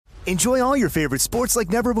Enjoy all your favorite sports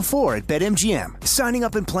like never before at BetMGM. Signing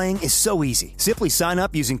up and playing is so easy. Simply sign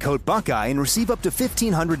up using code Buckeye and receive up to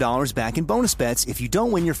 $1,500 back in bonus bets if you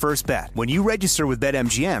don't win your first bet. When you register with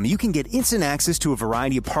BetMGM, you can get instant access to a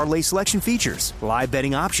variety of parlay selection features, live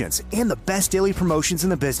betting options, and the best daily promotions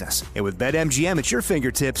in the business. And with BetMGM at your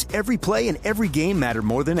fingertips, every play and every game matter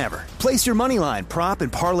more than ever. Place your moneyline, prop,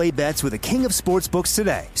 and parlay bets with the king of sportsbooks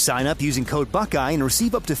today. Sign up using code Buckeye and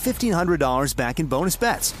receive up to $1,500 back in bonus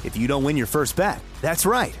bets if you don't win your first bet. That's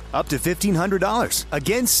right, up to $1,500.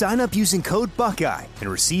 Again, sign up using code Buckeye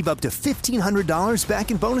and receive up to $1,500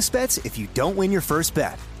 back in bonus bets if you don't win your first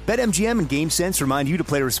bet. BetMGM and GameSense remind you to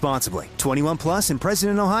play responsibly. 21 plus and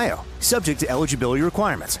present in Ohio. Subject to eligibility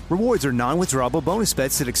requirements. Rewards are non-withdrawable bonus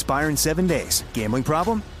bets that expire in 7 days. Gambling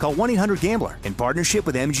problem? Call 1-800-GAMBLER in partnership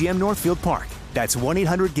with MGM Northfield Park. That's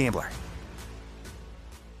 1-800-GAMBLER.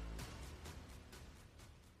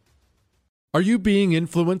 Are you being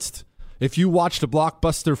influenced? If you watched a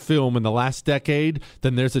blockbuster film in the last decade,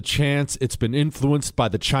 then there's a chance it's been influenced by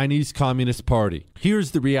the Chinese Communist Party.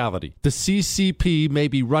 Here's the reality. The CCP may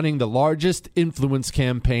be running the largest influence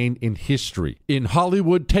campaign in history. In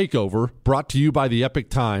Hollywood Takeover, brought to you by the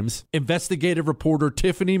Epic Times, investigative reporter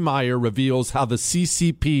Tiffany Meyer reveals how the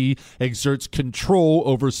CCP exerts control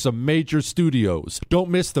over some major studios.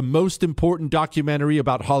 Don't miss the most important documentary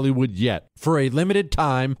about Hollywood yet. For a limited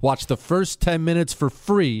time, watch the first 10 minutes for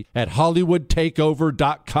free at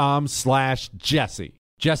HollywoodTakeover.com/Jesse.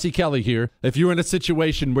 Jesse Kelly here. If you're in a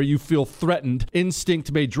situation where you feel threatened,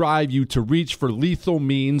 instinct may drive you to reach for lethal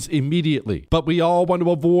means immediately. But we all want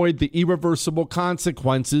to avoid the irreversible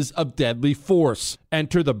consequences of deadly force.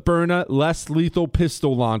 Enter the Byrna less lethal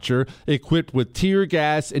pistol launcher equipped with tear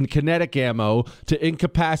gas and kinetic ammo to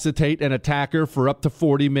incapacitate an attacker for up to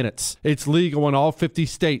 40 minutes. It's legal in all 50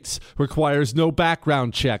 states, requires no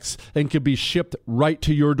background checks, and can be shipped right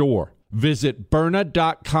to your door. Visit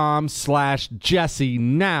Byrna.com/Jesse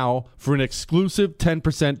now for an exclusive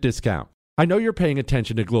 10% discount. I know you're paying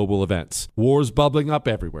attention to global events. Wars bubbling up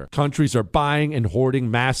everywhere. Countries are buying and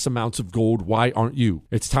hoarding mass amounts of gold. Why aren't you?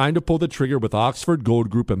 It's time to pull the trigger with Oxford Gold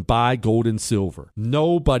Group and buy gold and silver.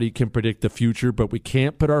 Nobody can predict the future, but we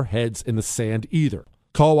can't put our heads in the sand either.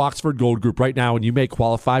 Call Oxford Gold Group right now and you may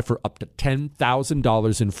qualify for up to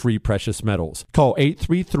 $10,000 in free precious metals. Call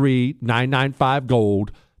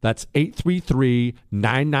 833-995-GOLD. That's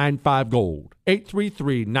 833-995-GOLD.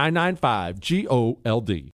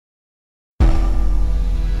 833-995-GOLD.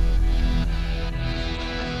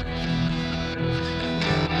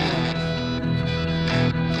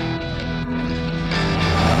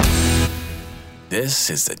 This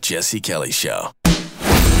is the Jesse Kelly Show.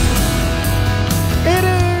 It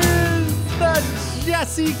is the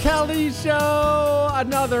Jesse Kelly Show.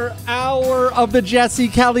 Another hour of the Jesse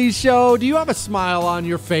Kelly Show. Do you have a smile on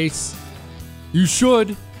your face? You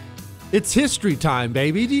should. It's history time,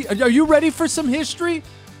 baby. Are you ready for some history?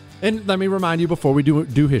 And let me remind you before we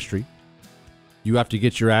do history, you have to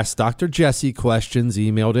get your Ask Dr. Jesse questions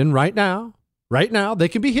emailed in right now. Right now. They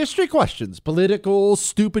can be history questions, political,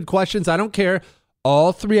 stupid questions. I don't care.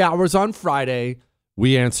 All 3 hours on Friday,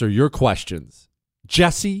 we answer your questions.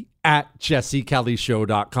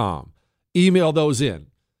 Jesse@jessekellyshow.com. Email those in.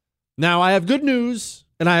 Now, I have good news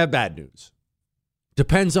and I have bad news.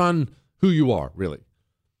 Depends on who you are, really.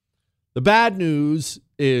 The bad news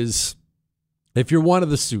is if you're one of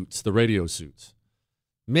the suits, the radio suits,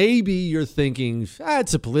 maybe you're thinking,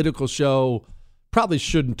 it's a political show, probably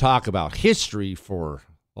shouldn't talk about history for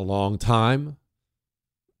a long time.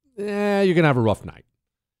 You're going to have a rough night.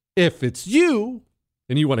 If it's you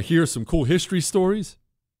and you want to hear some cool history stories,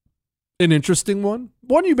 an interesting one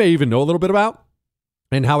you may even know a little bit about,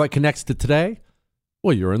 and how it connects to today,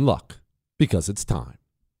 well, you're in luck because it's time.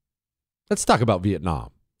 Let's talk about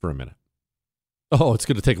Vietnam for a minute. Oh, it's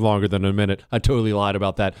going to take longer than a minute. I totally lied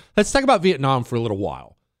about that. Let's talk about Vietnam for a little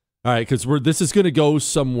while. All right, because this is going to go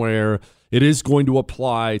somewhere. It is going to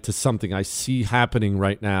apply to something I see happening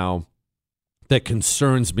right now that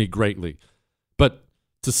concerns me greatly. But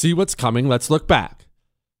to see what's coming, let's look back.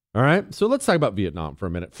 All right, so let's talk about Vietnam for a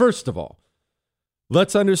minute. First of all,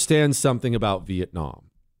 let's understand something about Vietnam.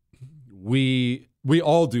 We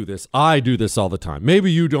all do this. I do this all the time.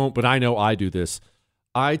 Maybe you don't, but I know I do this.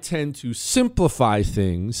 I tend to simplify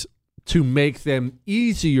things to make them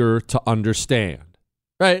easier to understand.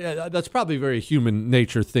 Right? That's probably a very human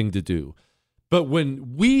nature thing to do. But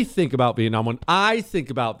when we think about Vietnam, when I think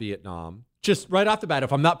about Vietnam, just right off the bat,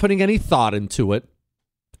 if I'm not putting any thought into it,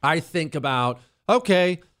 I think about,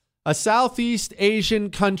 okay, a Southeast Asian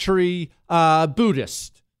country,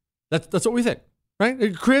 Buddhist. That's what we think,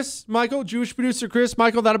 right? Chris, Michael, Jewish producer Chris,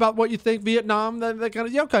 Michael, that about what you think? Vietnam, that kind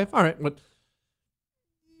of, yeah, okay, all right. But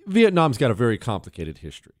Vietnam's got a very complicated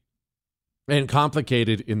history, and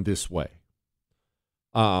complicated in this way.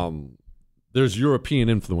 There's European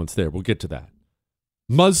influence there. We'll get to that.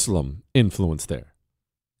 Muslim influence there.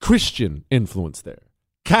 Christian influence there.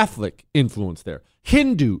 Catholic influence there.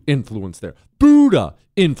 Hindu influence there. Buddha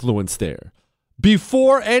influence there.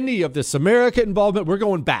 Before any of this American involvement, we're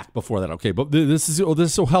going back before that, okay? But this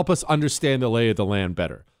will help us understand the lay of the land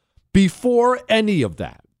better. Before any of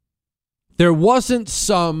that, there wasn't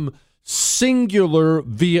some singular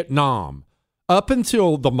Vietnam. Up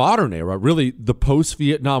until the modern era, really the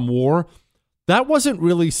post-Vietnam War, that wasn't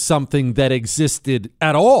really something that existed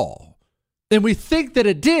at all. And we think that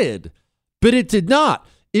it did, but it did not.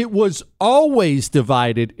 It was always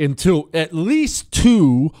divided into at least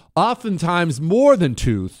two, oftentimes more than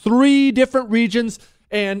two, 3 different regions.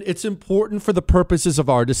 And it's important for the purposes of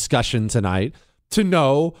our discussion tonight to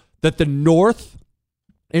know that the North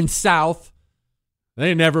and South,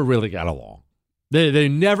 they never really got along. They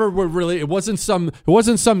never were really, it wasn't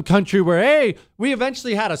some country where, hey, we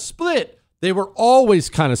eventually had a split. They were always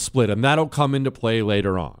kind of split, and that'll come into play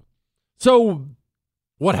later on. So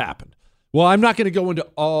what happened? Well, I'm not going to go into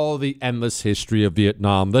all the endless history of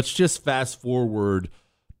Vietnam. Let's just fast forward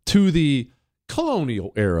to the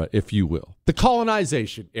colonial era, if you will, the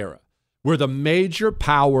colonization era, where the major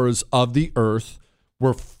powers of the earth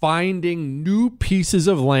were finding new pieces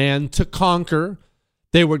of land to conquer.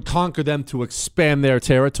 They would conquer them to expand their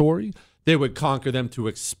territory. They would conquer them to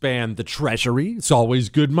expand the treasury. It's always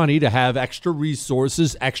good money to have extra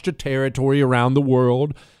resources, extra territory around the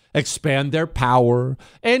world, expand their power.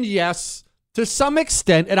 And yes, to some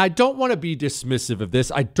extent, and I don't want to be dismissive of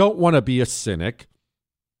this, I don't want to be a cynic,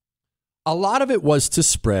 a lot of it was to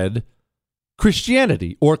spread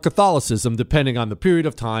Christianity or Catholicism, depending on the period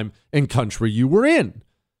of time and country you were in.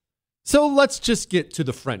 So let's just get to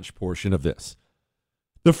the French portion of this.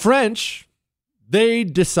 The French, they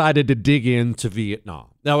decided to dig into Vietnam.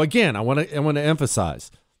 Now, again, I want to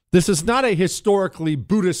emphasize, this is not a historically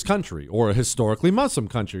Buddhist country or a historically Muslim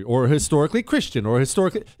country or a historically Christian or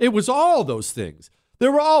historically, it was all those things.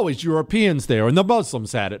 There were always Europeans there, and the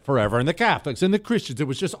Muslims had it forever, and the Catholics and the Christians. It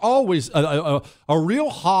was just always a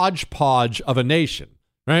real hodgepodge of a nation,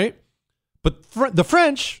 right? But the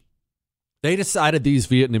French, they decided these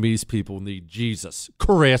Vietnamese people need Jesus.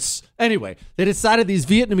 Chris. Anyway, they decided these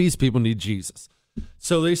Vietnamese people need Jesus.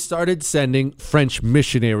 So they started sending French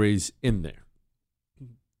missionaries in there.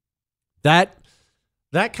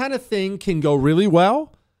 That kind of thing can go really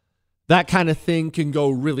well. That kind of thing can go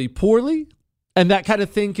really poorly. And that kind of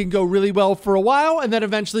thing can go really well for a while and then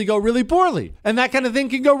eventually go really poorly. And that kind of thing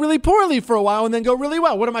can go really poorly for a while and then go really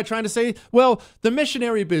well. What am I trying to say? Well, the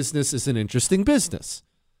missionary business is an interesting business.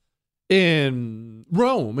 In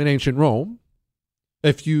Rome, in ancient Rome,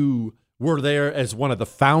 if you were there as one of the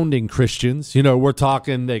founding Christians, we're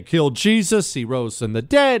talking they killed Jesus, he rose from the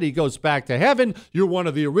dead, he goes back to heaven, you're one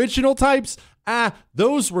of the original types,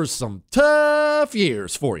 those were some tough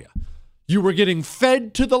years for you. You were getting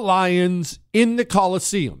fed to the lions in the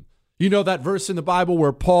Colosseum. You know that verse in the Bible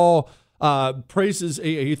where Paul praises,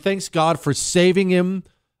 he thanks God for saving him,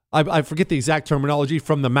 I forget the exact terminology,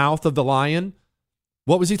 from the mouth of the lion.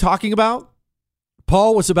 What was he talking about?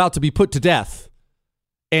 Paul was about to be put to death,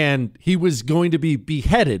 and he was going to be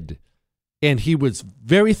beheaded, and he was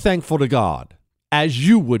very thankful to God, as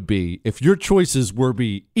you would be if your choices were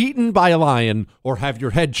be eaten by a lion or have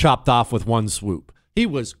your head chopped off with one swoop. He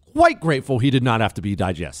was quite grateful he did not have to be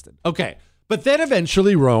digested. Okay, but then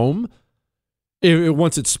eventually Rome,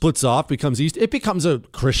 once it splits off, becomes East, it becomes a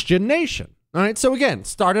Christian nation. All right, so again,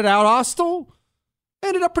 started out hostile,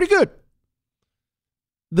 ended up pretty good.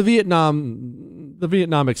 The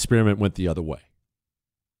Vietnam experiment went the other way.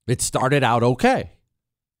 It started out okay.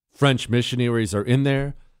 French missionaries are in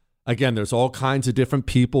there. Again, there's all kinds of different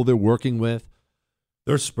people they're working with.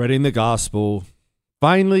 They're spreading the gospel.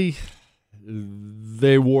 Finally,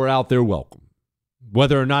 they wore out their welcome.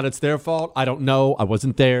 Whether or not it's their fault, I don't know. I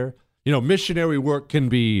wasn't there. Missionary work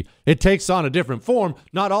it takes on a different form.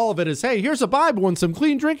 Not all of it is, hey, here's a Bible and some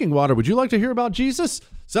clean drinking water. Would you like to hear about Jesus?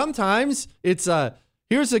 Sometimes it's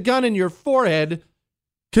here's a gun in your forehead.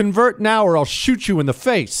 Convert now or I'll shoot you in the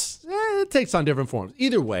face. It takes on different forms.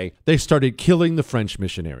 Either way, they started killing the French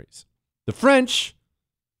missionaries. The French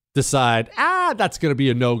decide, that's going to be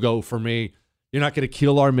a no-go for me. You're not going to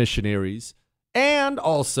kill our missionaries. And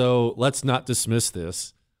also, let's not dismiss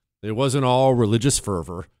this. It wasn't all religious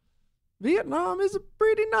fervor. Vietnam is a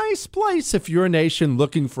pretty nice place if you're a nation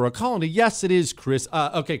looking for a colony. Yes, it is, Chris.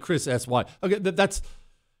 Okay, Chris S.Y. Okay,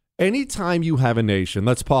 Anytime you have a nation,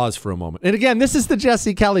 let's pause for a moment. And again, this is the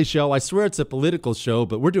Jesse Kelly Show. I swear it's a political show,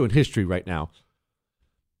 but we're doing history right now.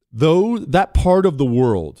 Though that part of the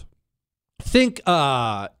world, think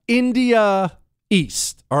India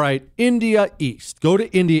East, all right? India East. Go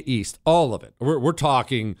to India East, all of it. We're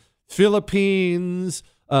talking Philippines,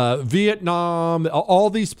 Vietnam,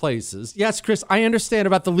 all these places. Yes, Chris, I understand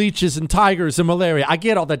about the leeches and tigers and malaria. I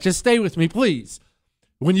get all that. Just stay with me, please.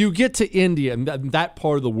 When you get to India and that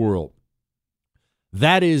part of the world,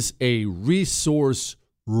 that is a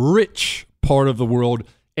resource-rich part of the world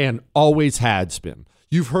and always has been.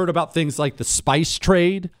 You've heard about things like the spice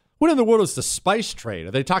trade. What in the world is the spice trade?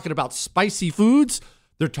 Are they talking about spicy foods?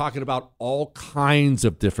 They're talking about all kinds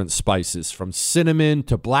of different spices, from cinnamon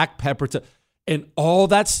to black pepper and all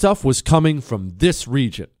that stuff was coming from this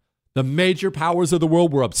region. The major powers of the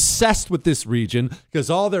world were obsessed with this region because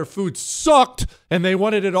all their food sucked and they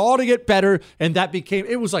wanted it all to get better. And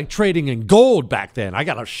it was like trading in gold back then. I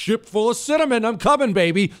got a ship full of cinnamon. I'm coming,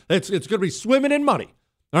 baby. It's going to be swimming in money.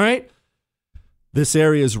 All right. This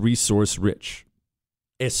area is resource rich,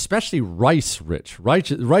 especially rice rich.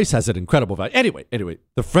 Rice has an incredible value. Anyway,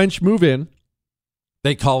 the French move in.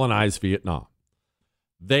 They colonize Vietnam.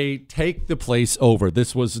 They take the place over.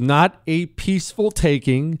 This was not a peaceful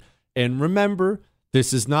taking. And remember,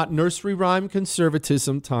 this is not nursery rhyme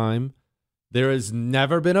conservatism time. There has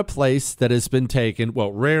never been a place that has been taken.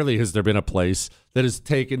 Well, rarely has there been a place that is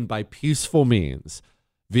taken by peaceful means.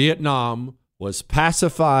 Vietnam was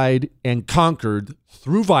pacified and conquered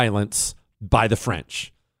through violence by the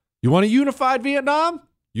French. You want a unified Vietnam?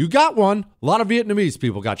 You got one. A lot of Vietnamese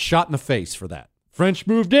people got shot in the face for that. French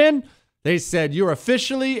moved in. They said, you're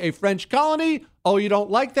officially a French colony. Oh, you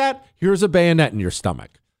don't like that? Here's a bayonet in your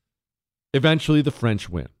stomach. Eventually, the French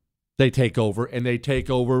win. They take over, and they take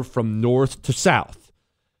over from north to south.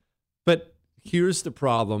 But here's the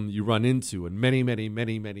problem you run into, and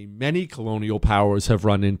many colonial powers have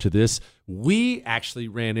run into this. We actually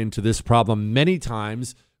ran into this problem many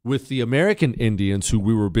times with the American Indians who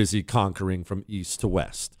we were busy conquering from east to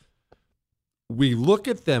west. We look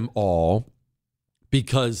at them all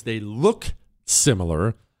because they look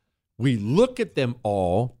similar. We look at them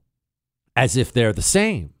all as if they're the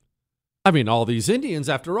same. I mean, all these Indians,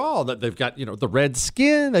 after all, that they've got, the red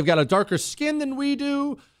skin, they've got a darker skin than we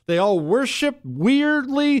do. They all worship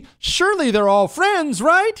weirdly. Surely they're all friends,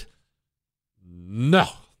 right? No,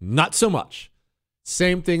 not so much.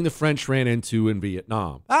 Same thing the French ran into in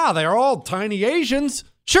Vietnam. They're all tiny Asians.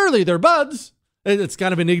 Surely they're buds. It's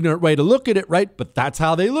kind of an ignorant way to look at it, right? But that's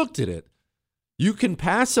how they looked at it. You can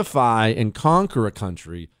pacify and conquer a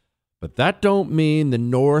country, but that don't mean the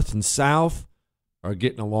North and South are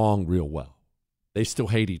getting along real well. They still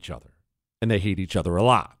hate each other, and they hate each other a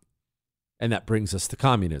lot. And that brings us to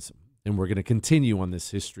communism. And we're going to continue on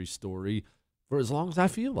this history story for as long as I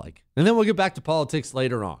feel like. And then we'll get back to politics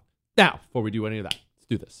later on. Now, before we do any of that, let's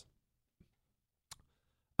do this.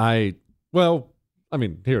 Here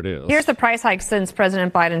it is. Here's the price hike since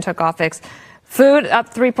President Biden took office. Food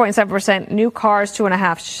up 3.7%, new cars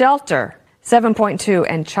 2.5%, shelter 7.2%,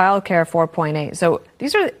 and childcare 4.8%. So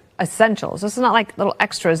these are essentials. This is not like little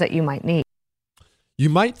extras that you might need. You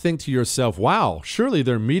might think to yourself, wow, surely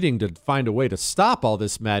they're meeting to find a way to stop all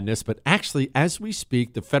this madness. But actually, as we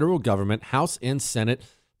speak, the federal government, House and Senate,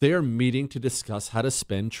 they are meeting to discuss how to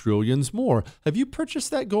spend trillions more. Have you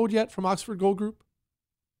purchased that gold yet from Oxford Gold Group?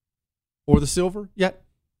 Or the silver yet?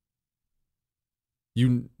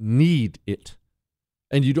 You need it.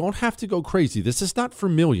 And you don't have to go crazy. This is not for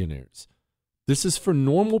millionaires. This is for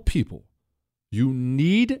normal people. You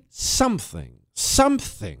need something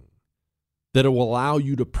that will allow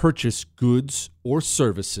you to purchase goods or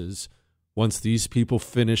services once these people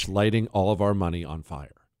finish lighting all of our money on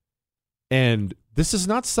fire. And this is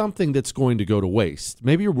not something that's going to go to waste.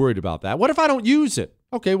 Maybe you're worried about that. What if I don't use it?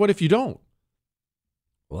 Okay, what if you don't?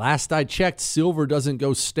 Last I checked, silver doesn't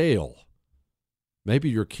go stale. Maybe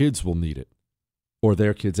your kids will need it, or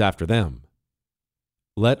their kids after them.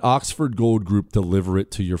 Let Oxford Gold Group deliver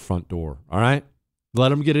it to your front door, all right? Let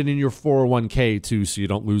them get it in your 401k, too, so you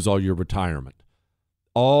don't lose all your retirement.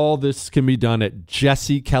 All this can be done at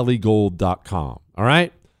jessekellygold.com, all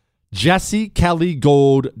right?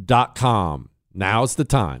 jessekellygold.com. Now's the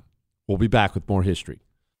time. We'll be back with more history.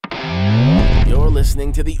 You're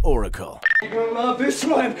listening to The Oracle. You're gonna love this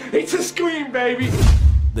one. It's a scream, baby.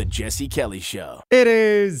 The Jesse Kelly Show. It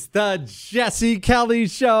is the Jesse Kelly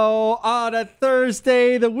Show on a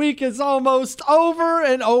Thursday. The week is almost over.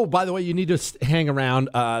 And, oh, by the way, you need to hang around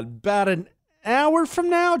about an hour from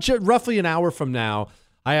now, roughly an hour from now.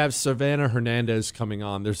 I have Savannah Hernandez coming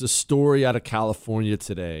on. There's a story out of California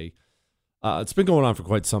today It's been going on for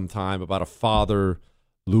quite some time about a father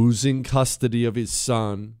losing custody of his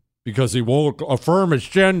son because he won't affirm his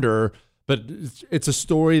gender. But it's a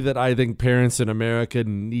story that I think parents in America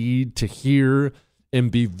need to hear and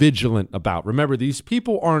be vigilant about. Remember, these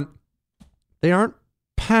people aren't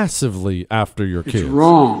passively after your kids. It's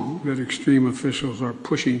wrong that extreme officials are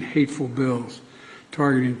pushing hateful bills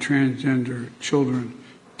targeting transgender children,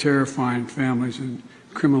 terrifying families, and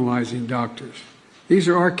criminalizing doctors. These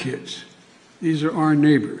are our kids. These are our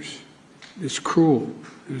neighbors. It's cruel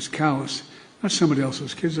and it's callous. Not somebody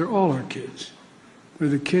else's kids. They're all our kids. They're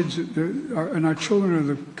the kids, and our children are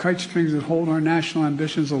the kite strings that hold our national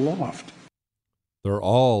ambitions aloft. They're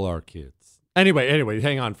all our kids. Anyway,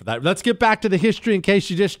 hang on for that. Let's get back to the history in case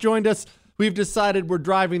you just joined us. We've decided we're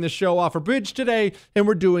driving the show off a bridge today, and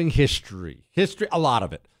we're doing history. History, a lot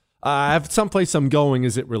of it. I have someplace I'm going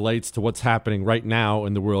as it relates to what's happening right now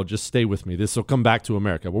in the world. Just stay with me. This will come back to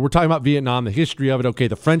America. But we're talking about Vietnam, the history of it. Okay,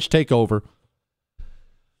 the French take over.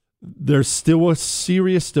 There's still a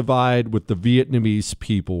serious divide with the Vietnamese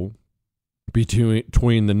people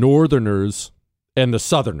between the Northerners and the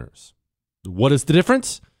Southerners. What is the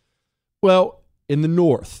difference? Well, in the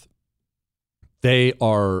North, they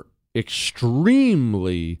are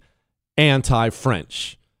extremely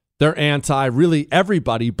anti-French. They're anti-really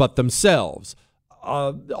everybody but themselves.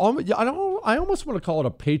 I almost want to call it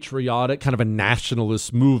a patriotic, kind of a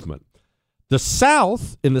nationalist movement. In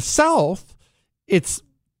the South, it's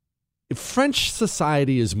French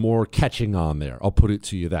society is more catching on there. I'll put it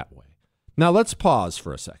to you that way. Now, let's pause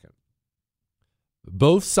for a second.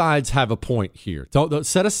 Both sides have a point here. Don't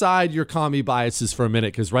set aside your commie biases for a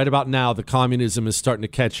minute, because right about now, the communism is starting to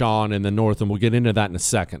catch on in the North, and we'll get into that in a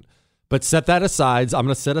second. But set that aside. I'm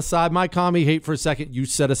going to set aside my commie hate for a second. You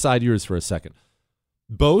set aside yours for a second.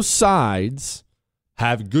 Both sides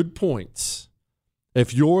have good points.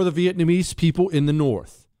 If you're the Vietnamese people in the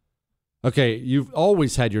North, okay, you've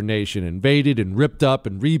always had your nation invaded and ripped up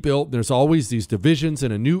and rebuilt. There's always these divisions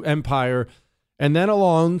in a new empire. And then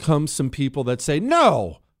along comes some people that say,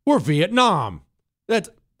 no, we're Vietnam. That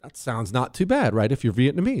sounds not too bad, right? If you're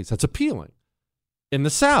Vietnamese, that's appealing. In the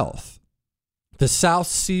South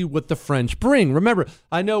see what the French bring. Remember,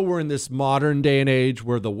 I know we're in this modern day and age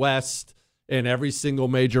where the West and every single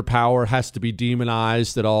major power has to be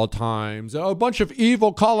demonized at all times. Oh, a bunch of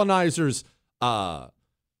evil colonizers.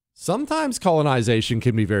 Sometimes colonization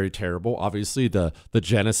can be very terrible. Obviously, the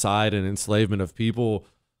genocide and enslavement of people,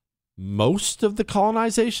 most of the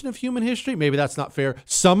colonization of human history, maybe that's not fair.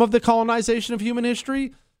 Some of the colonization of human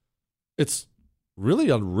history, it's really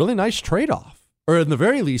a really nice trade-off, or in the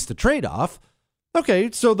very least, a trade-off.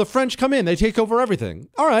 Okay, so the French come in, they take over everything.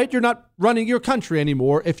 All right, you're not running your country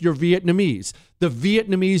anymore if you're Vietnamese. The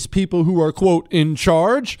Vietnamese people who are, quote, in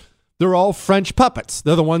charge, they're all French puppets.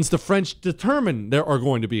 They're the ones the French determine they are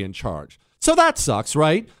going to be in charge. So that sucks,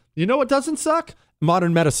 right? You know what doesn't suck?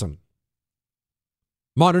 Modern medicine.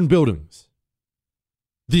 Modern buildings,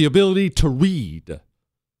 the ability to read,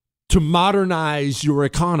 to modernize your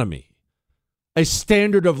economy, a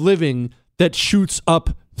standard of living that shoots up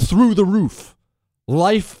through the roof,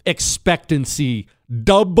 life expectancy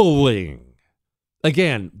doubling.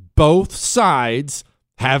 Again, both sides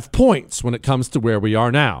have points when it comes to where we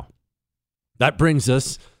are now. That brings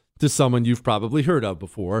us to someone you've probably heard of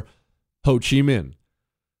before, Ho Chi Minh.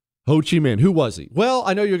 Ho Chi Minh, who was he? Well,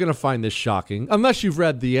 I know you're going to find this shocking. Unless you've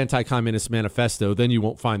read the Anti-Communist Manifesto, then you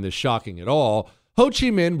won't find this shocking at all. Ho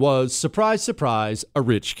Chi Minh was, surprise, surprise, a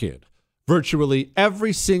rich kid. Virtually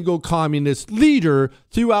every single communist leader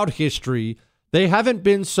throughout history, they haven't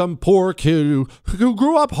been some poor kid who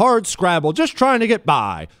grew up hard scrabble, just trying to get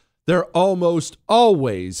by. They're almost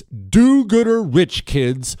always do-gooder rich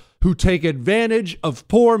kids who take advantage of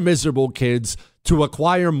poor, miserable kids to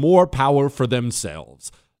acquire more power for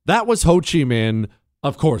themselves. That was Ho Chi Minh.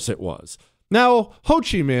 Of course it was. Now, Ho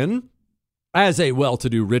Chi Minh, as a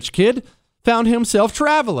well-to-do rich kid, found himself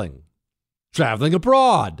traveling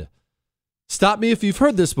abroad. Stop me if you've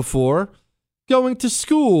heard this before. Going to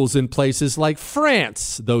schools in places like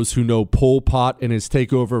France. Those who know Pol Pot and his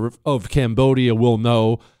takeover of Cambodia will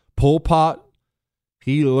know Pol Pot,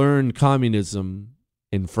 he learned communism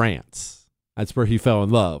in France. That's where he fell in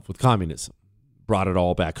love with communism. Brought it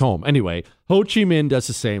all back home. Anyway, Ho Chi Minh does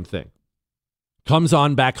the same thing. Comes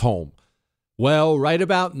on back home. Well, right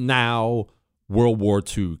about now, World War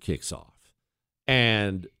II kicks off.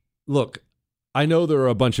 And look, I know there are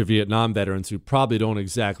a bunch of Vietnam veterans who probably don't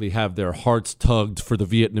exactly have their hearts tugged for the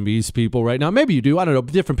Vietnamese people right now. Maybe you do. I don't know.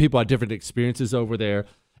 Different people have different experiences over there.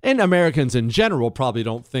 And Americans in general probably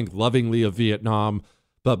don't think lovingly of Vietnam.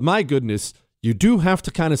 But my goodness, you do have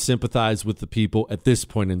to kind of sympathize with the people at this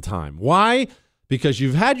point in time. Why? Because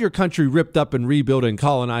you've had your country ripped up and rebuilt and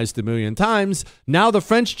colonized a million times. Now the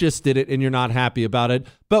French just did it and you're not happy about it.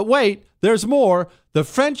 But wait, there's more. The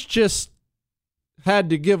French just had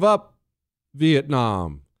to give up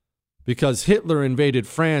Vietnam because Hitler invaded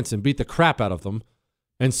France and beat the crap out of them.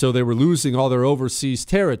 And so they were losing all their overseas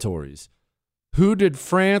territories. Who did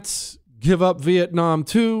France give up Vietnam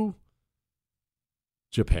to?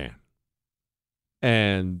 Japan.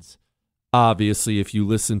 And obviously, if you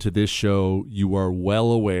listen to this show, you are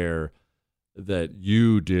well aware that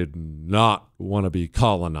you did not want to be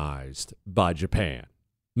colonized by Japan.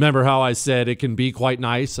 Remember how I said it can be quite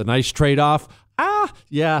nice, a nice trade-off?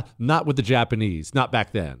 Yeah, not with the Japanese, not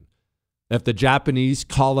back then. If the Japanese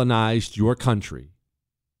colonized your country,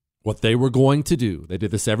 what they were going to do, they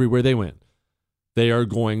did this everywhere they went, they are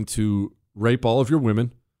going to rape all of your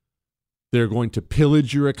women. They're going to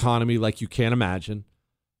pillage your economy like you can't imagine.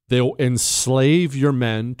 They'll enslave your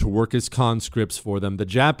men to work as conscripts for them. The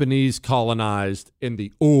Japanese colonized in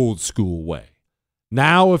the old school way.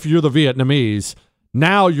 Now, if you're the Vietnamese,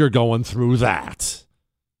 now you're going through that.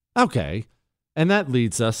 Okay. And that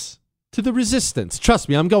leads us to the resistance. Trust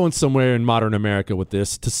me, I'm going somewhere in modern America with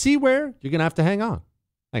this. To see where, you're going to have to hang on.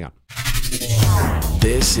 Hang on.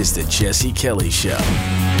 This is the Jesse Kelly Show.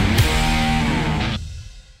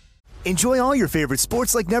 Enjoy all your favorite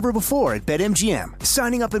sports like never before at BetMGM.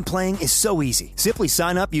 Signing up and playing is so easy. Simply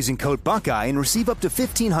sign up using code Buckeye and receive up to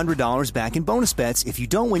 $1,500 back in bonus bets if you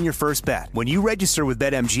don't win your first bet. When you register with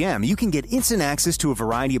BetMGM, you can get instant access to a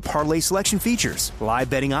variety of parlay selection features, live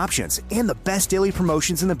betting options, and the best daily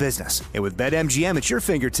promotions in the business. And with BetMGM at your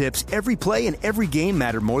fingertips, every play and every game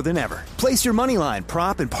matter more than ever. Place your moneyline,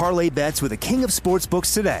 prop, and parlay bets with the king of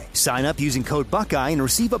sportsbooks today. Sign up using code Buckeye and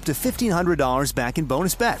receive up to $1,500 back in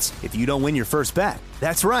bonus bets if you don't win your first bet.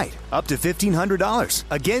 That's right, up to $1,500.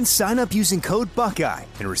 Again, sign up using code Buckeye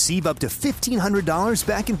and receive up to $1,500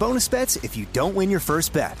 back in bonus bets if you don't win your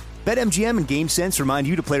first bet. BetMGM and GameSense remind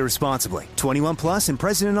you to play responsibly. 21 plus and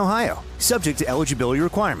present in Ohio. Subject to eligibility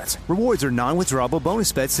requirements. Rewards are non-withdrawable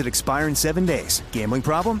bonus bets that expire in 7 days. Gambling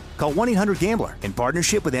problem? Call 1-800-GAMBLER in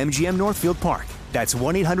partnership with MGM Northfield Park. That's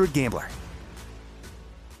 1-800-GAMBLER.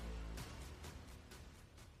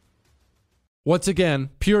 Once again,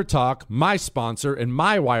 Pure Talk, my sponsor and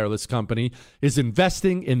my wireless company, is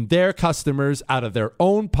investing in their customers out of their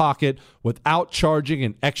own pocket without charging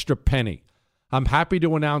an extra penny. I'm happy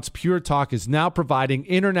to announce Pure Talk is now providing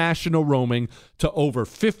international roaming to over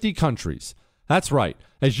 50 countries. That's right.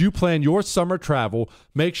 As you plan your summer travel,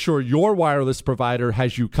 make sure your wireless provider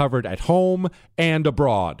has you covered at home and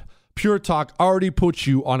abroad. Pure Talk already puts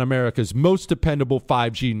you on America's most dependable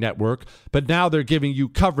 5G network, but now they're giving you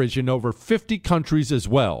coverage in over 50 countries as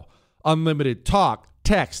well. Unlimited talk,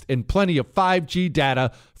 text, and plenty of 5G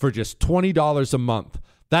data for just $20 a month.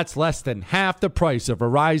 That's less than half the price of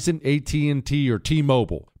Verizon, AT&T, or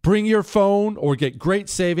T-Mobile. Bring your phone or get great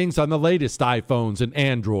savings on the latest iPhones and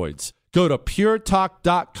Androids. Go to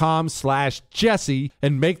puretalk.com/Jesse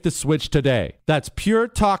and make the switch today. That's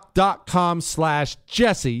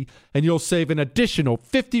puretalk.com/Jesse and you'll save an additional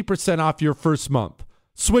 50% off your first month.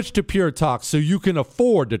 Switch to Pure Talk so you can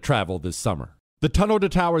afford to travel this summer. The Tunnel to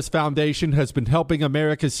Towers Foundation has been helping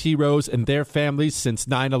America's heroes and their families since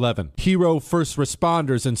 9/11. Hero first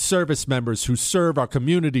responders and service members who serve our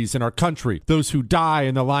communities and our country. Those who die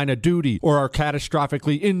in the line of duty or are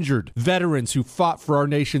catastrophically injured. Veterans who fought for our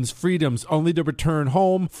nation's freedoms only to return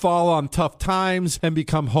home, fall on tough times, and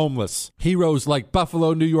become homeless. Heroes like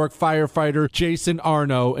Buffalo, New York firefighter Jason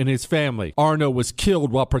Arno and his family. Arno was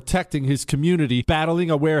killed while protecting his community, battling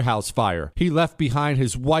a warehouse fire. He left behind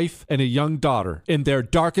his wife and a young daughter. In their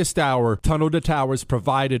darkest hour, Tunnel to Towers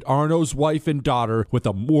provided Arno's wife and daughter with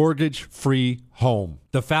a mortgage-free home.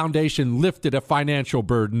 The foundation lifted a financial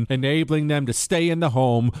burden, enabling them to stay in the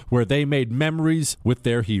home where they made memories with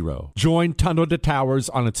their hero. Join Tunnel to Towers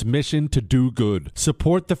on its mission to do good.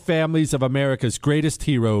 Support the families of America's greatest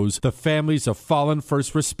heroes, the families of fallen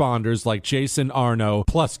first responders like Jason Arno,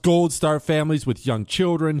 plus Gold Star families with young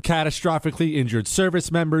children, catastrophically injured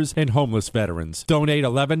service members, and homeless veterans. Donate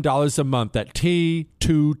 $11 a month at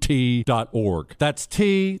T2T.org. That's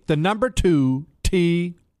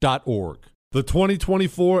T2T.org. The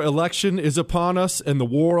 2024 election is upon us, and the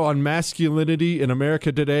war on masculinity in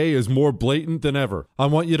America today is more blatant than ever. I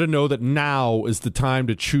want you to know that now is the time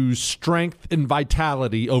to choose strength and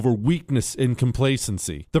vitality over weakness and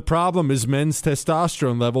complacency. The problem is men's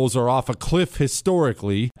testosterone levels are off a cliff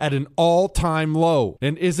historically at an all-time low.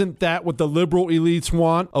 And isn't that what the liberal elites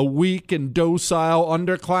want? A weak and docile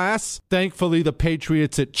underclass? Thankfully, the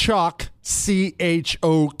patriots at Chalk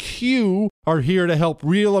CHOQ, are here to help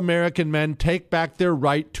real American men take back their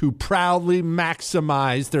right to proudly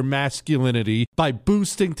maximize their masculinity by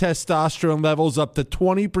boosting testosterone levels up to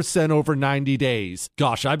 20% over 90 days.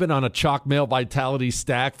 Gosh, I've been on a Choq Male Vitality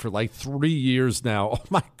stack for like 3 years now. Oh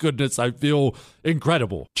my goodness, I feel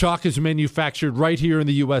incredible. Choq is manufactured right here in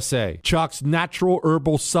the USA. Choq's natural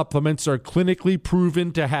herbal supplements are clinically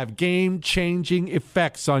proven to have game-changing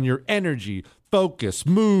effects on your energy, focus,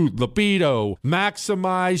 mood, libido.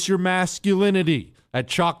 Maximize your masculinity at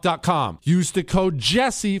Choq.com. Use the code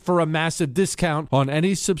Jesse for a massive discount on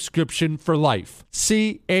any subscription for life.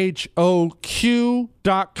 CHOQ.com,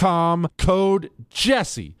 code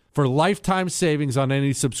Jesse for lifetime savings on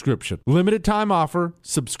any subscription. Limited time offer.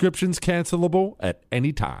 Subscriptions cancelable at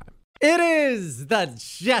any time. It is the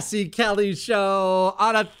Jesse Kelly Show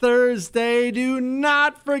on a Thursday. Do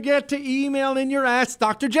not forget to email in your Ask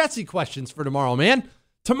Dr. Jesse questions for tomorrow, man.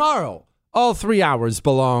 Tomorrow, all 3 hours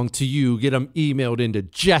belong to you. Get them emailed into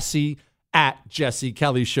Jesse at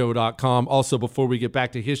jessekellyshow.com. Also, before we get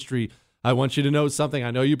back to history, I want you to know something. I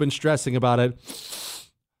know you've been stressing about it.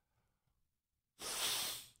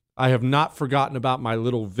 I have not forgotten about my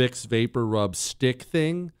little Vicks Vapor Rub stick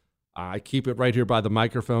thing. I keep it right here by the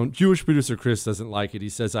microphone. Jewish producer Chris doesn't like it. He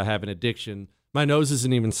says I have an addiction. My nose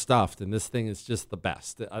isn't even stuffed, and this thing is just the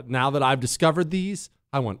best. Now that I've discovered these,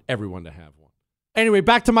 I want everyone to have one. Anyway,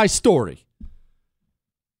 back to my story.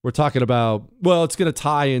 We're talking about, well, it's going to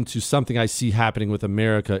tie into something I see happening with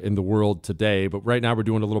America in the world today. But right now we're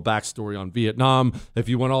doing a little backstory on Vietnam. If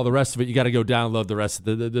you want all the rest of it, you got to go download the rest of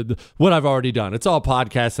the what I've already done. It's all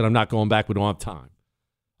podcasts, and I'm not going back. We don't have time.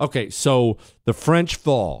 Okay, so the French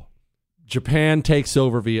fall. Japan takes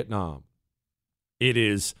over Vietnam. It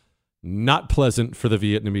is not pleasant for the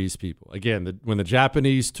Vietnamese people. Again, when the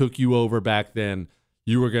Japanese took you over back then,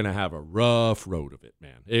 you were going to have a rough road of it,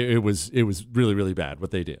 man. It was really, really bad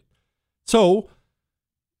what they did. So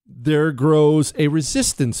there grows a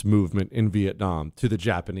resistance movement in Vietnam to the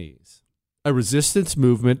Japanese. A resistance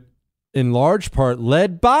movement in large part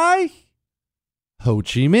led by Ho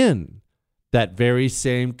Chi Minh. That very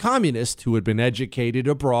same communist who had been educated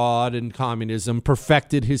abroad in communism,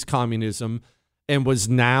 perfected his communism, and was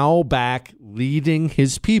now back leading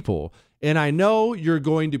his people. And I know you're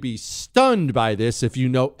going to be stunned by this if you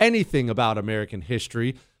know anything about American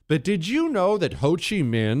history, but did you know that Ho Chi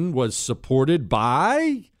Minh was supported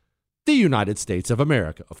by the United States of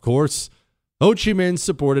America? Of course, Ho Chi Minh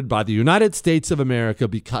supported by the United States of America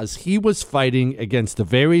because he was fighting against the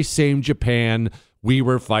very same Japan we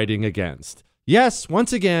were fighting against. Yes,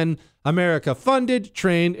 once again, America funded,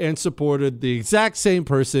 trained, and supported the exact same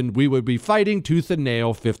person we would be fighting tooth and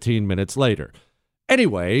nail 15 minutes later.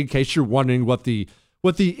 Anyway, in case you're wondering what the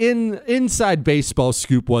inside baseball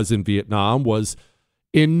scoop was in Vietnam, was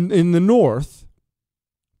in the north,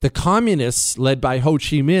 the communists led by Ho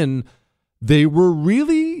Chi Minh, they were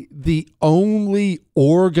really the only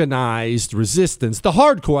organized resistance. The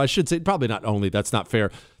hardcore, I should say, probably not only, that's not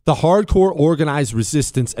fair. The hardcore organized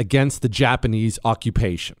resistance against the Japanese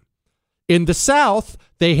occupation. In the South,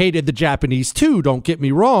 they hated the Japanese too, don't get me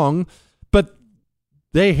wrong, but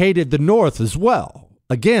they hated the North as well.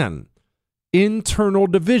 Again, internal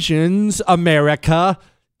divisions, America,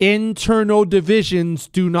 internal divisions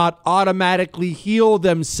do not automatically heal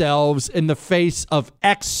themselves in the face of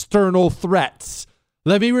external threats.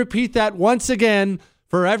 Let me repeat that once again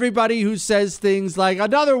for everybody who says things like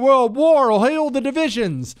another world war will heal the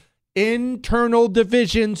divisions. Internal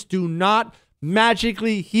divisions do not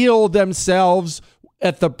magically heal themselves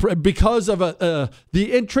because of the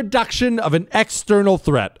introduction of an external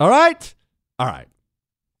threat. All right? All right.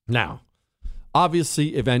 Now,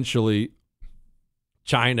 obviously, eventually,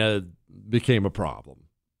 China became a problem.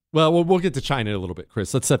 Well, we'll get to China in a little bit,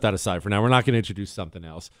 Chris. Let's set that aside for now. We're not going to introduce something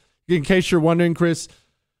else. In case you're wondering, Chris,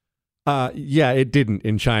 yeah, it didn't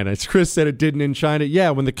in China. As Chris said, it didn't in China. Yeah,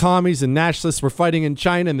 when the commies and nationalists were fighting in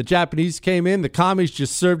China and the Japanese came in, the commies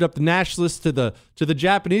just served up the nationalists to the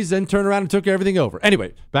Japanese, then turned around and took everything over.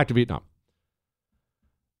 Anyway, back to Vietnam.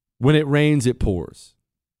 When it rains, it pours.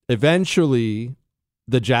 Eventually,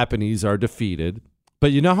 the Japanese are defeated.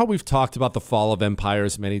 But you know how we've talked about the fall of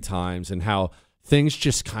empires many times and how things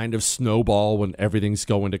just kind of snowball when everything's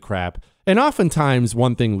going to crap. And oftentimes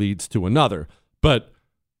one thing leads to another. But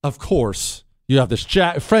of course, you have this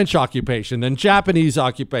French occupation, then Japanese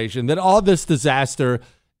occupation, then all this disaster,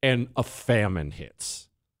 and a famine hits.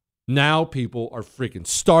 Now people are freaking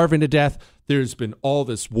starving to death. There's been all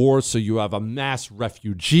this war, so you have a mass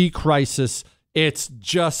refugee crisis. It's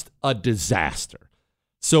just a disaster.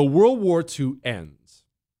 So World War II ends.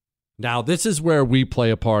 Now, this is where we play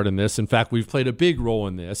a part in this. In fact, we've played a big role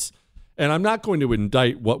in this. And I'm not going to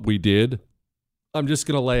indict what we did. I'm just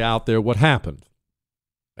going to lay out there what happened.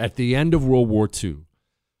 At the end of World War II,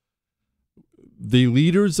 the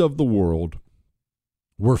leaders of the world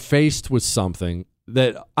were faced with something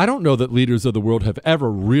that I don't know that leaders of the world have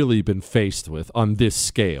ever really been faced with on this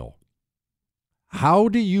scale. How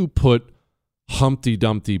do you put Humpty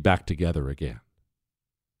Dumpty back together again?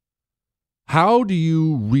 How do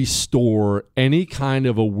you restore any kind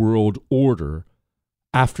of a world order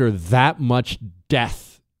after that much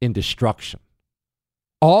death and destruction?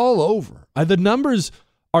 All over. The numbers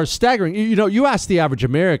are staggering. You know, you ask the average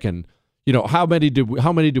American, you know, how many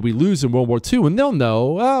did we lose in World War II? And they'll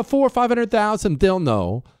know, 400,000 or 500,000, they'll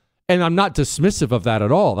know. And I'm not dismissive of that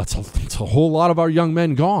at all. That's a whole lot of our young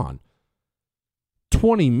men gone.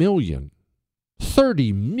 20 million,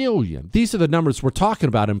 30 million. These are the numbers we're talking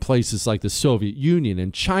about in places like the Soviet Union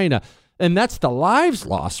and China. And that's the lives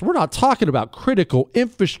lost. We're not talking about critical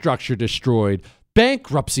infrastructure destroyed,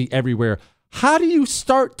 bankruptcy everywhere. How do you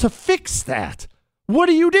start to fix that? What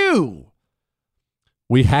do you do?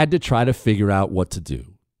 We had to try to figure out what to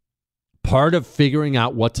do. Part of figuring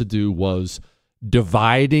out what to do was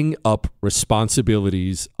dividing up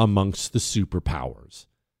responsibilities amongst the superpowers.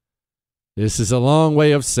 This is a long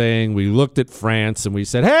way of saying we looked at France and we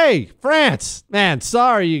said, hey, France, man,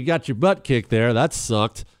 sorry you got your butt kicked there. That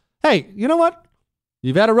sucked. Hey, you know what?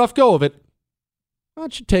 You've had a rough go of it. Why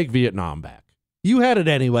don't you take Vietnam back? You had it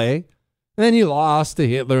anyway. And then you lost to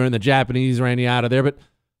Hitler and the Japanese ran you out of there. But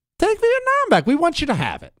take Vietnam back. We want you to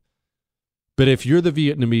have it. But if you're the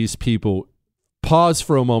Vietnamese people, pause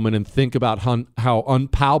for a moment and think about how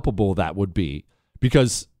unpalpable that would be.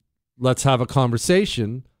 Because let's have a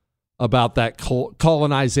conversation about that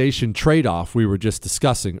colonization trade-off we were just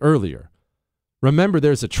discussing earlier. Remember,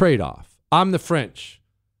 there's a trade-off. I'm the French.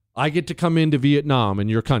 I get to come into Vietnam in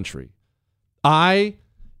your country. I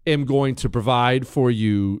am going to provide for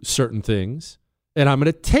you certain things, and I'm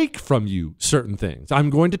going to take from you certain things. I'm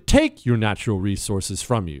going to take your natural resources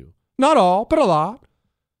from you. Not all, but a lot.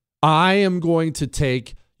 I am going to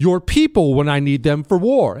take your people when I need them for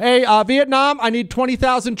war. Hey, Vietnam, I need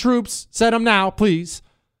 20,000 troops. Send them now, please.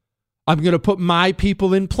 I'm going to put my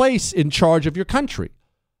people in place in charge of your country.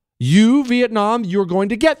 You, Vietnam, you're going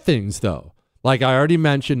to get things, though. Like I already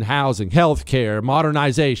mentioned, housing, healthcare,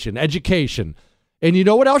 modernization, education. And you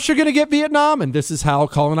know what else you're going to get, Vietnam? And this is how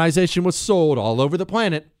colonization was sold all over the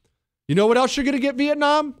planet. You know what else you're going to get,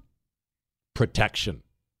 Vietnam? Protection.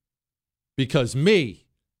 Because me,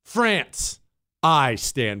 France, I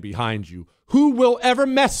stand behind you. Who will ever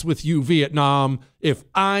mess with you, Vietnam, if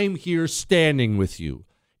I'm here standing with you?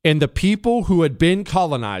 And the people who had been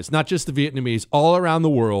colonized, not just the Vietnamese, all around the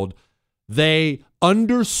world, they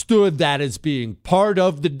understood that as being part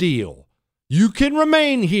of the deal. You can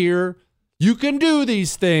remain here. You can do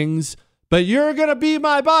these things, but you're going to be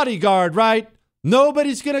my bodyguard, right?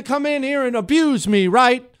 Nobody's going to come in here and abuse me,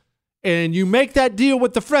 right? And you make that deal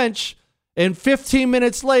with the French, and 15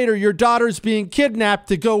 minutes later, your daughter's being kidnapped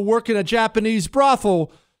to go work in a Japanese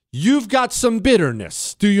brothel. You've got some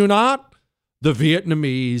bitterness, do you not? The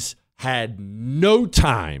Vietnamese had no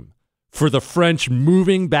time for the French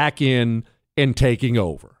moving back in and taking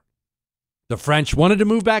over. The French wanted to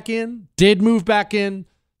move back in, did move back in.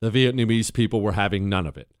 The Vietnamese people were having none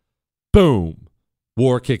of it. Boom.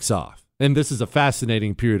 War kicks off. And this is a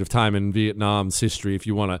fascinating period of time in Vietnam's history if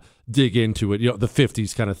you want to dig into it, you know, the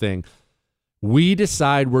 50s kind of thing. We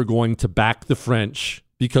decide we're going to back the French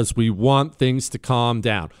because we want things to calm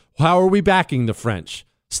down. How are we backing the French?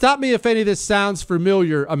 Stop me if any of this sounds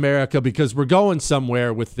familiar, America, because we're going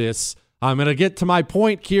somewhere with this. I'm going to get to my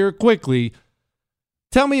point here quickly.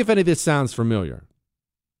 Tell me if any of this sounds familiar.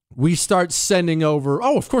 We start sending over,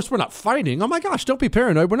 of course, we're not fighting. Oh, my gosh, don't be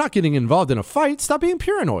paranoid. We're not getting involved in a fight. Stop being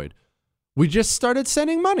paranoid. We just started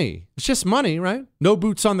sending money. It's just money, right? No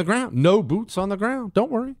boots on the ground. No boots on the ground.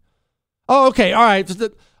 Don't worry. Oh, okay. All right.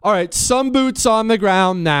 All right. Some boots on the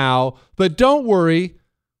ground now, but don't worry.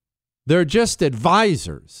 They're just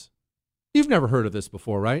advisors. You've never heard of this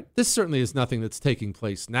before, right? This certainly is nothing that's taking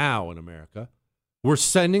place now in America. We're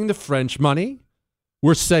sending the French money.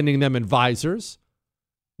 We're sending them advisors.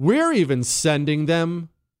 We're even sending them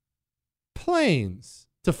planes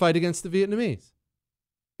to fight against the Vietnamese.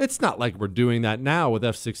 It's not like we're doing that now with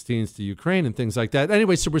F-16s to Ukraine and things like that.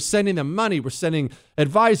 Anyway, so we're sending them money. We're sending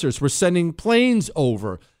advisors. We're sending planes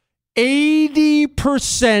over.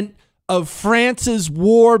 80% of France's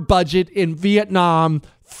war budget in Vietnam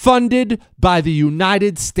funded by the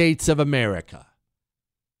United States of America.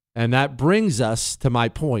 And that brings us to my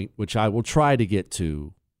point, which I will try to get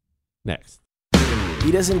to next.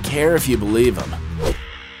 He doesn't care if you believe him,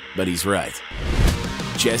 but he's right.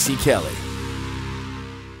 Jesse Kelly.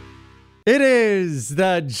 It is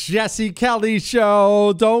the Jesse Kelly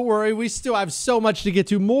Show. Don't worry, we still have so much to get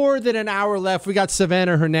to. More than an hour left. We got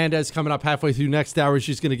Savannah Hernandez coming up halfway through next hour.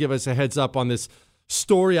 She's going to give us a heads up on this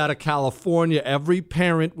story out of California. Every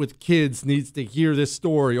parent with kids needs to hear this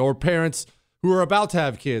story, or parents who are about to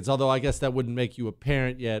have kids, although I guess that wouldn't make you a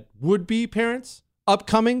parent yet. Would-be parents?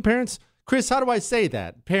 Upcoming parents? Chris, how do I say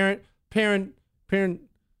that? Parents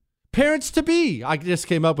to be. I just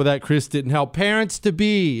came up with that. Chris didn't help. Parents to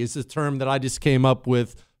be is a term that I just came up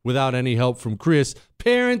with without any help from Chris.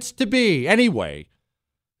 Parents to be. Anyway,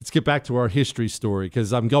 let's get back to our history story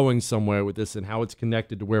because I'm going somewhere with this and how it's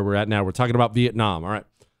connected to where we're at now. We're talking about Vietnam. All right.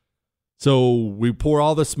 So we pour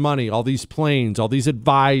all this money, all these planes, all these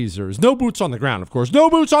advisors, no boots on the ground, of course, no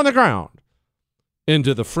boots on the ground,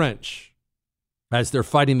 into the French as they're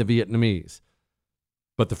fighting the Vietnamese.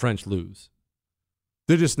 But the French lose.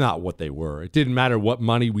 They're just not what they were. It didn't matter what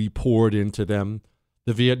money we poured into them.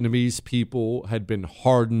 The Vietnamese people had been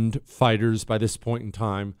hardened fighters by this point in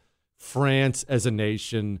time. France as a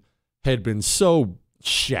nation had been so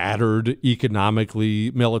shattered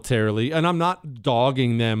economically, militarily, and I'm not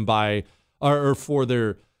dogging them by or for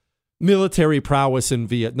their military prowess in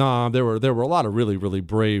Vietnam. There were a lot of really, really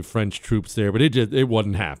brave French troops there, but it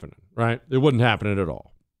wasn't happening, right? It wasn't happening at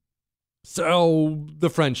all. So the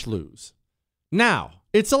French lose. Now,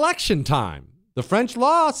 it's election time. The French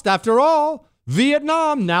lost, after all.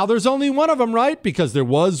 Vietnam, now there's only one of them, right? Because there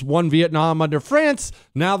was one Vietnam under France.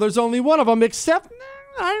 Now there's only one of them, except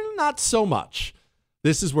not so much.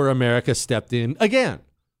 This is where America stepped in again.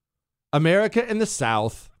 America and the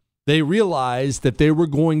South, they realized that they were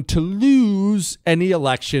going to lose any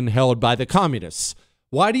election held by the communists.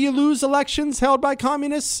 Why do you lose elections held by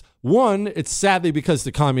communists? One, it's sadly because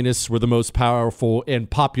the communists were the most powerful and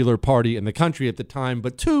popular party in the country at the time.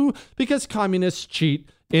 But two, because communists cheat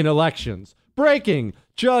in elections. Breaking.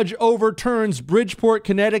 Judge overturns Bridgeport,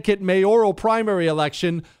 Connecticut mayoral primary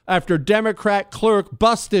election after Democrat clerk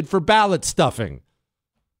busted for ballot stuffing.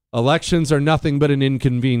 Elections are nothing but an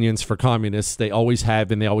inconvenience for communists. They always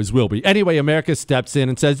have and they always will be. Anyway, America steps in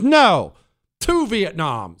and says, no, 2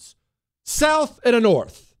 Vietnams. South and a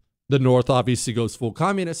North. The North obviously goes full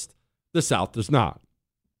communist. The South does not.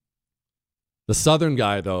 The Southern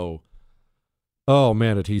guy, though, oh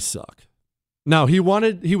man, did he suck. Now, he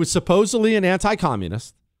was supposedly an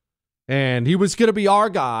anti-communist, and he was going to be our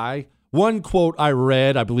guy. One quote I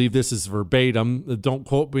read, I believe this is verbatim. Don't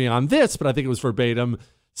quote me on this, but I think it was verbatim.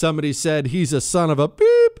 Somebody said he's a son of a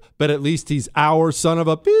beep, but at least he's our son of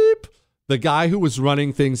a beep. The guy who was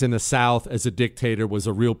running things in the South as a dictator was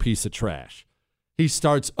a real piece of trash. He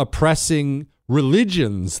starts oppressing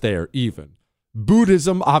religions there even.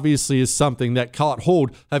 Buddhism obviously is something that caught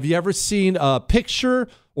hold. Have you ever seen a picture,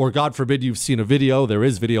 or God forbid you've seen a video, there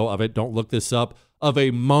is video of it, don't look this up, of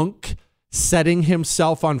a monk setting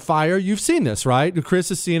himself on fire? You've seen this, right? Chris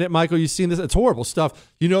has seen it. Michael, you've seen this. It's horrible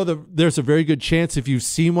stuff. You know, there's a very good chance if you've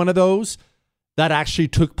seen one of those, that actually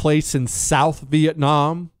took place in South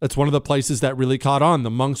Vietnam. That's one of the places that really caught on. The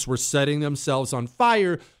monks were setting themselves on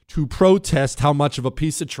fire to protest how much of a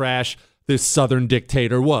piece of trash this Southern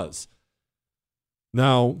dictator was.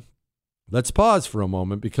 Now, let's pause for a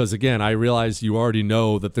moment because, again, I realize you already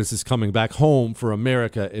know that this is coming back home for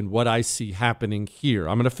America and what I see happening here.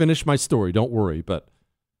 I'm going to finish my story, don't worry, but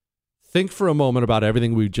think for a moment about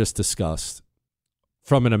everything we've just discussed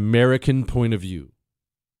from an American point of view.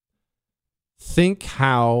 Think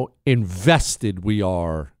how invested we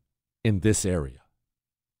are in this area.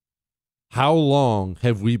 How long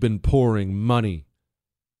have we been pouring money,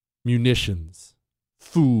 munitions,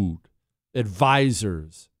 food,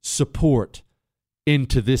 advisors, support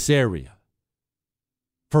into this area?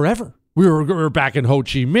 Forever. We were back in Ho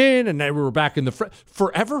Chi Minh, and then we were back in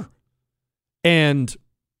forever. And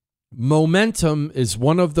momentum is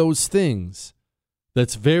one of those things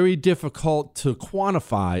that's very difficult to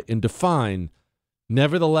quantify and define.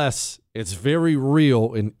 Nevertheless, it's very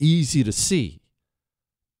real and easy to see.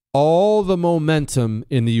 All the momentum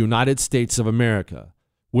in the United States of America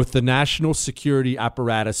with the national security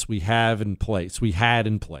apparatus we had in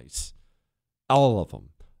place, all of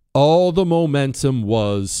them, all the momentum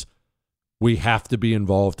was, we have to be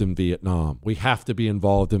involved in Vietnam. We have to be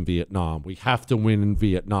involved in Vietnam. We have to win in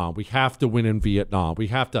Vietnam. We have to win in Vietnam. We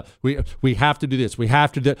have to do this. We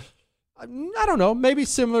have to do. I don't know, maybe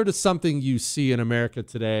similar to something you see in America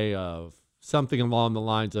today, of something along the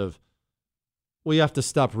lines of, we have to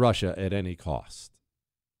stop Russia at any cost.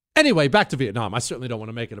 Anyway, back to Vietnam. I certainly don't want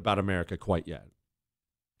to make it about America quite yet.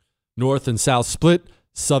 North and South split.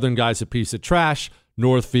 Southern guy's a piece of trash.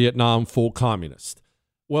 North Vietnam, full communist.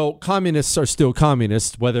 well, communists are still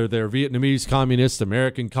communists, whether they're Vietnamese communists,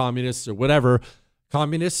 American communists, or whatever.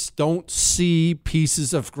 Communists don't see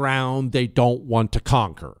pieces of ground they don't want to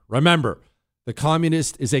conquer. Remember, the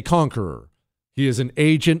communist is a conqueror. He is an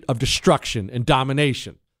agent of destruction and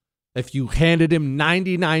domination. If you handed him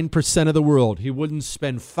 99% of the world, he wouldn't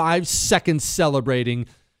spend 5 seconds celebrating.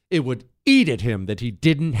 It would eat at him that he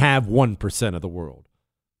didn't have 1% of the world.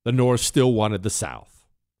 The North still wanted the South.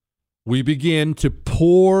 We began to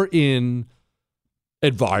pour in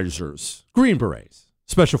advisors, Green Berets,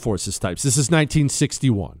 Special Forces types. This is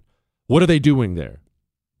 1961. What are they doing there?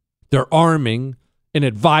 They're arming and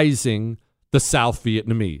advising the South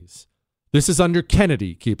Vietnamese. This is under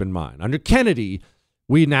Kennedy, keep in mind. Under Kennedy,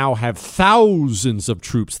 we now have thousands of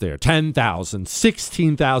troops there, 10,000,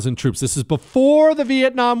 16,000 troops. This is before the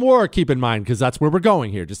Vietnam War, keep in mind, because that's where we're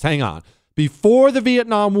going here. Just hang on. Before the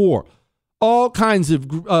Vietnam War, all kinds of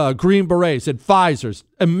Green Berets, advisors,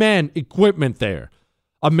 and men, equipment there.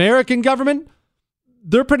 American government,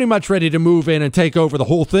 they're pretty much ready to move in and take over the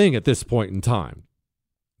whole thing at this point in time.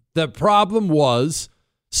 The problem was,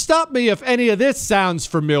 stop me if any of this sounds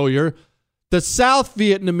familiar, the South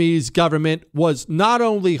Vietnamese government was not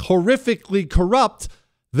only horrifically corrupt,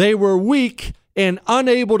 they were weak and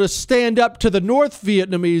unable to stand up to the North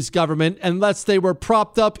Vietnamese government unless they were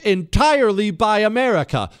propped up entirely by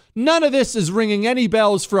America. None of this is ringing any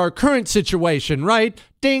bells for our current situation, right?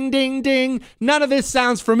 Ding, ding, ding. None of this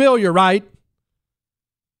sounds familiar, right?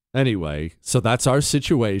 Anyway, so that's our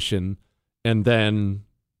situation. And then,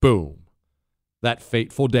 boom, that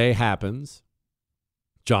fateful day happens.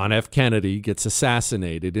 John F. Kennedy gets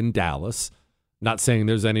assassinated in Dallas. Not saying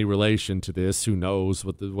there's any relation to this. Who knows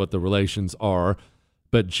what the relations are.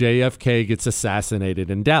 But JFK gets assassinated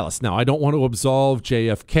in Dallas. Now, I don't want to absolve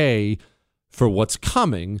JFK for what's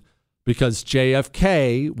coming because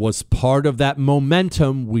JFK was part of that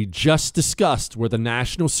momentum we just discussed where the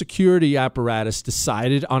national security apparatus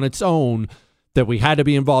decided on its own that we had to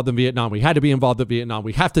be involved in Vietnam. We had to be involved in Vietnam.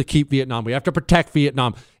 We have to keep Vietnam. We have to protect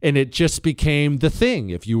Vietnam. And it just became the thing.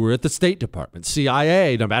 If you were at the State Department,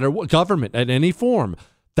 CIA, no matter what government, in any form,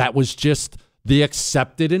 that was just the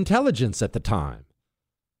accepted intelligence at the time.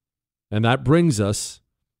 And that brings us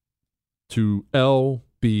to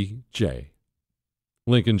LBJ,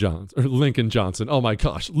 Lyndon Johnson. Oh my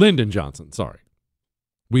gosh, Lyndon Johnson. Sorry.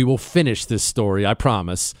 We will finish this story, I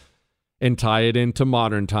promise, and tie it into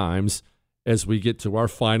modern times as we get to our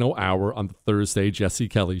final hour on the Thursday Jesse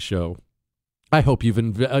Kelly Show. I hope you've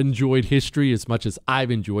enjoyed history as much as I've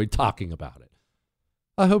enjoyed talking about it.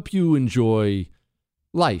 I hope you enjoy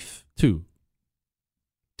life, too.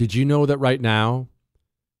 Did you know that right now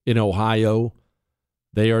in Ohio,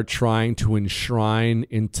 they are trying to enshrine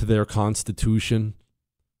into their constitution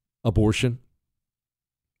abortion?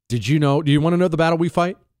 Did you know? Do you want to know the battle we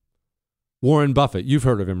fight? Warren Buffett. You've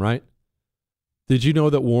heard of him, right? Did you know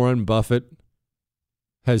that Warren Buffett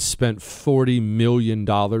has spent $40 million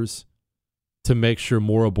to make sure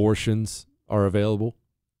more abortions are available?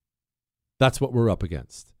 That's what we're up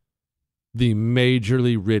against. The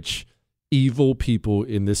majorly rich, evil people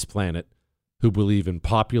in this planet who believe in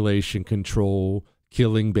population control,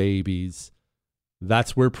 killing babies.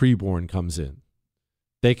 That's where preborn comes in.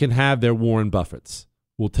 They can have their Warren Buffetts.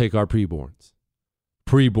 We'll take our preborns.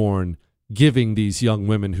 Preborn giving these young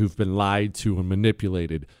women who've been lied to and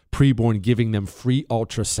manipulated, preborn giving them free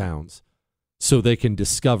ultrasounds so they can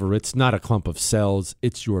discover it's not a clump of cells,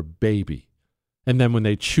 it's your baby. And then when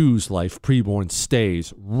they choose life, preborn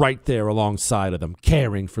stays right there alongside of them,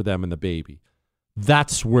 caring for them and the baby.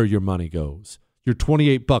 That's where your money goes. Your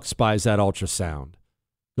 $28 buys that ultrasound.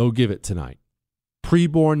 Go give it tonight.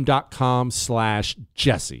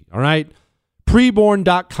 Preborn.com/Jesse. All right?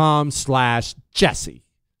 Preborn.com/Jesse.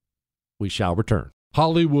 We shall return.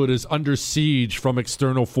 Hollywood is under siege from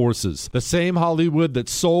external forces. The same Hollywood that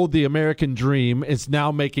sold the American dream is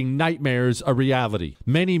now making nightmares a reality.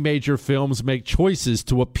 Many major films make choices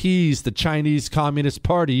to appease the Chinese Communist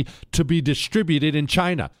Party to be distributed in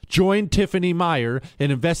China. Join Tiffany Meyer,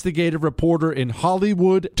 an investigative reporter in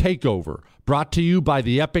Hollywood Takeover, brought to you by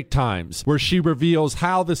the Epic Times, where she reveals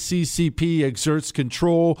how the CCP exerts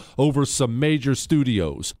control over some major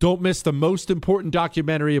studios. Don't miss the most important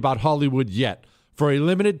documentary about Hollywood yet. For a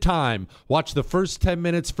limited time, watch the first 10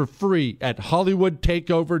 minutes for free at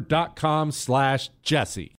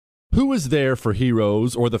HollywoodTakeover.com/Jesse. Who is there for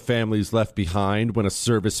heroes or the families left behind when a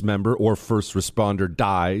service member or first responder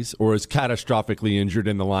dies or is catastrophically injured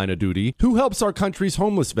in the line of duty? Who helps our country's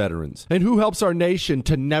homeless veterans? And who helps our nation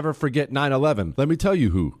to never forget 9/11? Let me tell you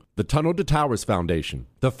who. The Tunnel to Towers Foundation.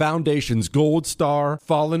 The foundation's Gold Star,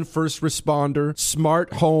 Fallen First Responder,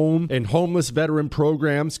 Smart Home, and Homeless Veteran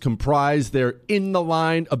programs comprise their In the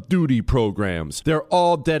Line of Duty programs. They're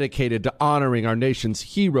all dedicated to honoring our nation's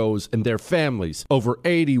heroes and their families. Over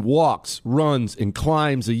 80 walks, runs, and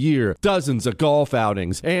climbs a year, dozens of golf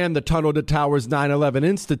outings, and the Tunnel to Towers 9/11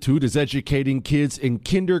 Institute is educating kids in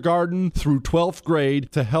kindergarten through 12th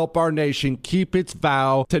grade to help our nation keep its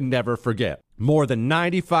vow to never forget. More than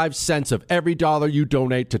 95 cents of every dollar you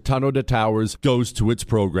donate to Tunnel to Towers goes to its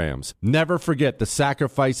programs. Never forget the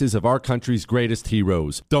sacrifices of our country's greatest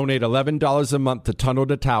heroes. Donate $11 a month to Tunnel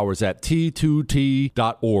to Towers at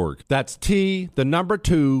T2T.org. That's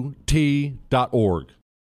T2T.org.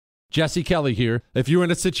 Jesse Kelly here. If you're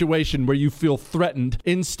in a situation where you feel threatened,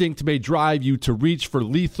 instinct may drive you to reach for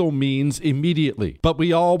lethal means immediately. But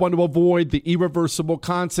we all want to avoid the irreversible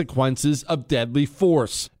consequences of deadly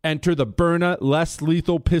force. Enter the Byrna Less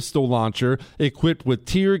Lethal Pistol Launcher, equipped with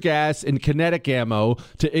tear gas and kinetic ammo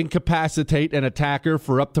to incapacitate an attacker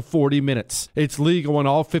for up to 40 minutes. It's legal in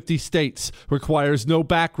all 50 states, requires no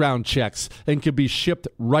background checks, and can be shipped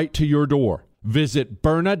right to your door. Visit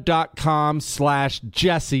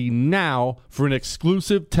Byrna.com/Jesse now for an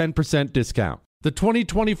exclusive 10% discount. The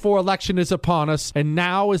 2024 election is upon us, and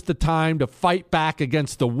now is the time to fight back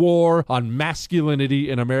against the war on masculinity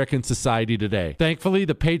in American society today. Thankfully,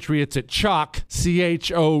 the patriots at CHOQ,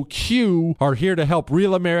 CHOQ, are here to help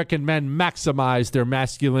real American men maximize their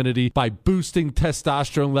masculinity by boosting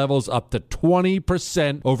testosterone levels up to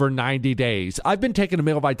 20% over 90 days. I've been taking a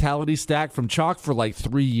male vitality stack from CHOQ for like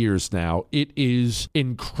 3 years now. It is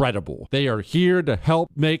incredible. They are here to help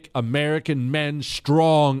make American men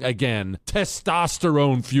strong again. Testosterone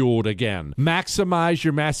fueled again. Maximize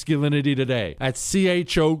your masculinity today at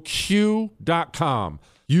CHOQ.com.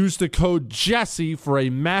 Use the code Jesse for a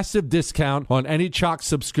massive discount on any CHOQ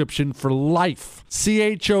subscription for life.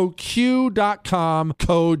 CHOQ.com,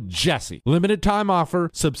 code Jesse. Limited time offer.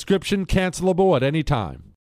 Subscription cancelable at any time.